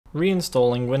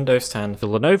Reinstalling Windows 10 for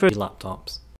Lenovo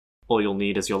laptops. All you'll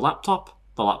need is your laptop,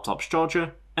 the laptop's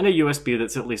charger, and a USB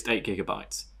that's at least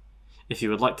 8GB. If you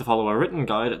would like to follow a written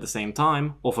guide at the same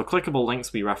time, or for clickable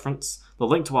links we reference, the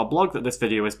link to our blog that this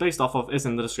video is based off of is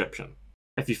in the description.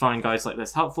 If you find guides like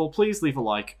this helpful, please leave a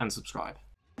like and subscribe.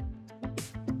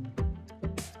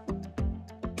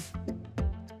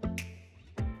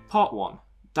 Part 1.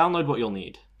 Download what you'll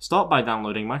need. Start by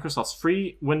downloading Microsoft's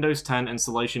free Windows 10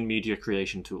 installation media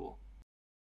creation tool.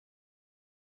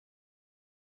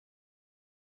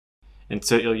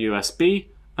 Insert your USB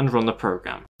and run the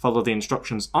program. Follow the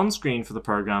instructions on screen for the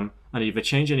program and either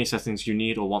change any settings you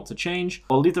need or want to change,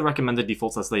 or leave the recommended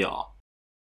defaults as they are.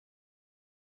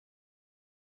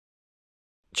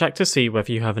 Check to see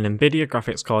whether you have an NVIDIA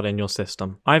graphics card in your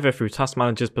system, either through Task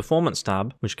Manager's Performance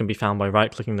tab, which can be found by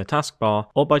right-clicking the taskbar,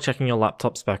 or by checking your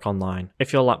laptop spec online.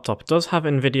 If your laptop does have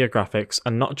NVIDIA graphics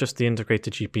and not just the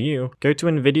integrated GPU, go to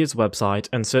NVIDIA's website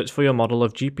and search for your model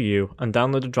of GPU and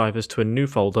download the drivers to a new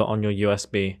folder on your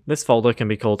USB. This folder can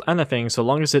be called anything so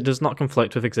long as it does not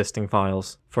conflict with existing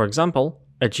files. For example,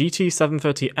 a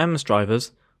GT730M's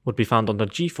drivers would be found under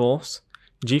GeForce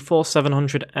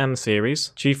 700M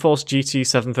series, GeForce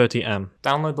GT730M.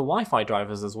 Download the Wi-Fi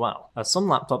drivers as well, as some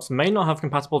laptops may not have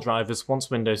compatible drivers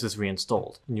once Windows is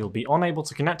reinstalled, and you'll be unable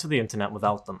to connect to the internet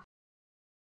without them.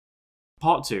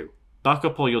 Part 2. Back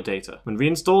up all your data. When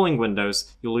reinstalling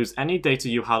Windows, you'll lose any data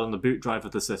you had on the boot drive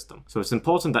of the system, so it's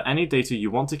important that any data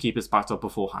you want to keep is backed up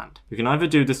beforehand. You can either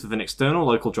do this with an external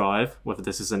local drive, whether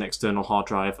this is an external hard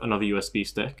drive, another USB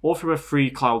stick, or through a free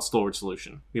cloud storage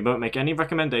solution. We won't make any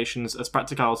recommendations as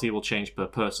practicality will change per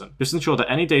person. Just ensure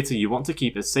that any data you want to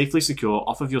keep is safely secure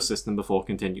off of your system before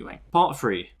continuing. Part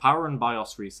 3. Power and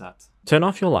BIOS reset. Turn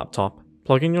off your laptop,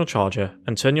 plug in your charger,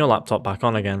 and turn your laptop back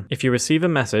on again. If you receive a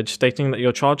message stating that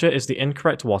your charger is the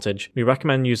incorrect wattage, we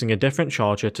recommend using a different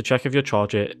charger to check if your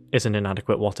charger is an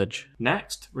inadequate wattage.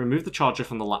 Next, remove the charger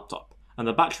from the laptop, and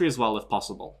the battery as well if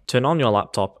possible. Turn on your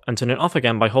laptop and turn it off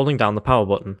again by holding down the power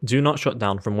button. Do not shut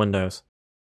down from Windows.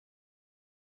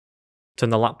 Turn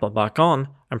the laptop back on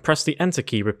and press the Enter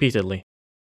key repeatedly.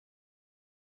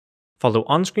 Follow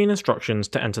on-screen instructions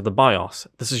to enter the BIOS.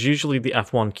 This is usually the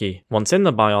F1 key. Once in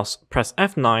the BIOS, press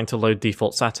F9 to load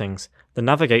default settings, then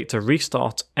navigate to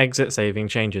Restart, Exit Saving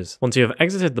Changes. Once you have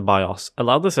exited the BIOS,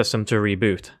 allow the system to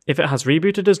reboot. If it has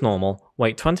rebooted as normal,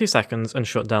 wait 20 seconds and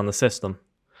shut down the system,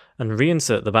 and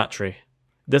reinsert the battery.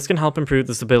 This can help improve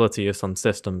the stability of some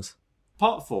systems.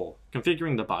 Part 4.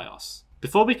 Configuring the BIOS.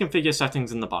 Before we configure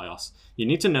settings in the BIOS, you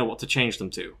need to know what to change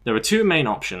them to. There are two main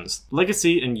options,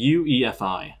 Legacy and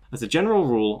UEFI. As a general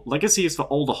rule, Legacy is for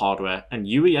older hardware and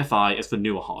UEFI is for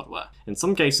newer hardware. In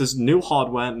some cases, new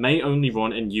hardware may only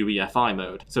run in UEFI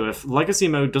mode, so if Legacy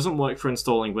mode doesn't work for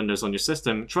installing Windows on your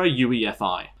system, try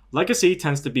UEFI. Legacy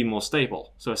tends to be more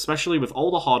stable, so especially with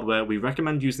older hardware, we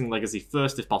recommend using Legacy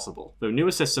first if possible, though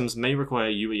newer systems may require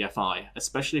UEFI,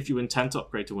 especially if you intend to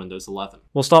upgrade to Windows 11.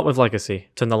 We'll start with Legacy.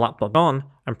 Turn the laptop on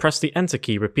and press the Enter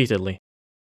key repeatedly.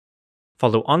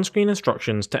 Follow on-screen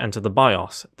instructions to enter the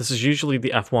BIOS. This is usually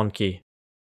the F1 key.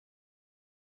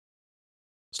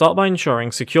 Start by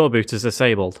ensuring Secure Boot is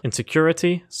disabled. In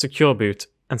Security, Secure Boot,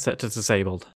 and set to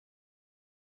Disabled.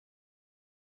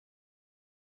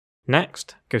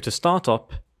 Next, go to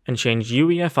Startup and change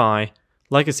UEFI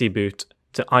Legacy Boot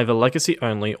to either Legacy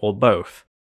Only or both.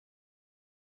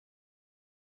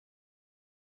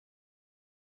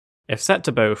 If set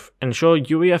to both, ensure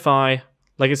UEFI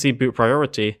Legacy Boot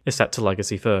Priority is set to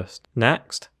Legacy first.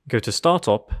 Next, go to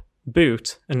Startup,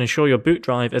 Boot, and ensure your boot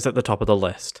drive is at the top of the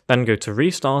list. Then go to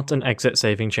Restart and Exit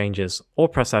Saving Changes, or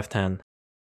press F10.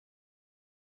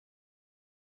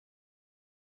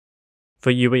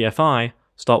 For UEFI,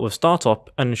 start with Startup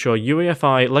and ensure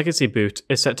UEFI Legacy Boot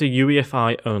is set to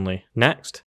UEFI only.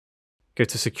 Next, go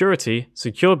to Security,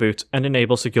 Secure Boot, and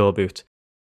enable Secure Boot.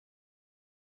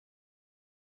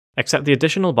 Accept the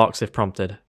additional box if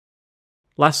prompted.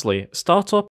 Lastly,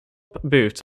 Startup,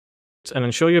 Boot, and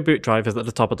ensure your boot drive is at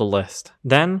the top of the list.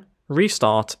 Then,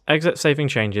 Restart, Exit Saving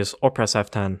Changes, or press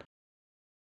F10.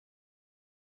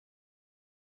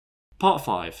 Part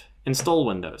 5. Install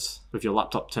Windows. With your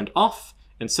laptop turned off,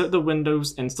 insert the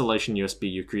Windows installation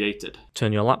USB you created.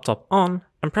 Turn your laptop on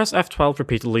and press F12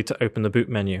 repeatedly to open the boot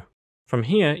menu. From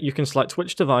here, you can select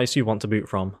which device you want to boot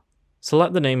from.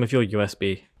 Select the name of your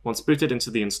USB. Once booted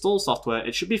into the install software,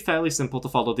 it should be fairly simple to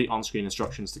follow the on-screen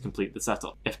instructions to complete the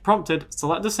setup. If prompted,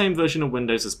 select the same version of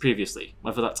Windows as previously,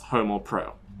 whether that's Home or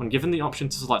Pro. When given the option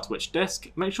to select which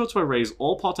disk, make sure to erase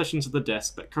all partitions of the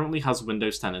disk that currently has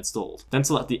Windows 10 installed. Then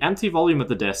select the empty volume of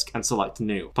the disk and select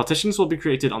New. Partitions will be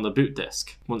created on the boot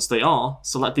disk. Once they are,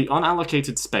 select the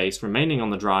unallocated space remaining on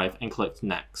the drive and click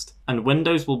Next, and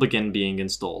Windows will begin being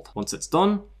installed. Once it's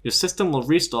done, your system will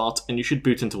restart and you should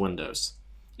boot into Windows.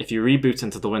 If you reboot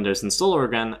into the Windows installer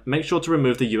again, make sure to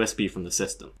remove the USB from the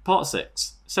system. Part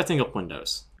 6. Setting up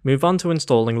Windows. Move on to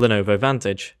installing Lenovo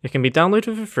Vantage. It can be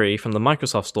downloaded for free from the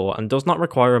Microsoft Store and does not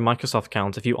require a Microsoft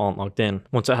account if you aren't logged in.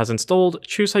 Once it has installed,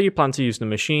 choose how you plan to use the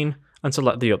machine and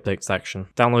select the update section.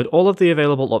 Download all of the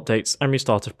available updates and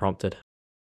restart if prompted.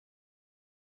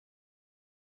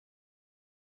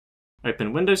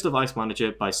 Open Windows Device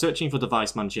Manager by searching for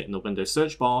Device Manager in the Windows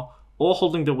search bar, or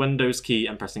holding the Windows key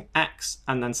and pressing X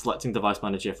and then selecting Device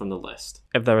Manager from the list.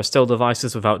 If there are still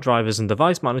devices without drivers in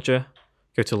Device Manager,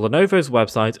 go to Lenovo's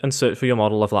website and search for your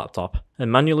model of laptop,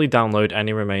 and manually download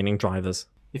any remaining drivers.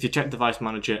 If you check Device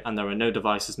Manager and there are no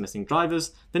devices missing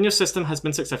drivers, then your system has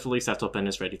been successfully set up and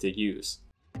is ready to use.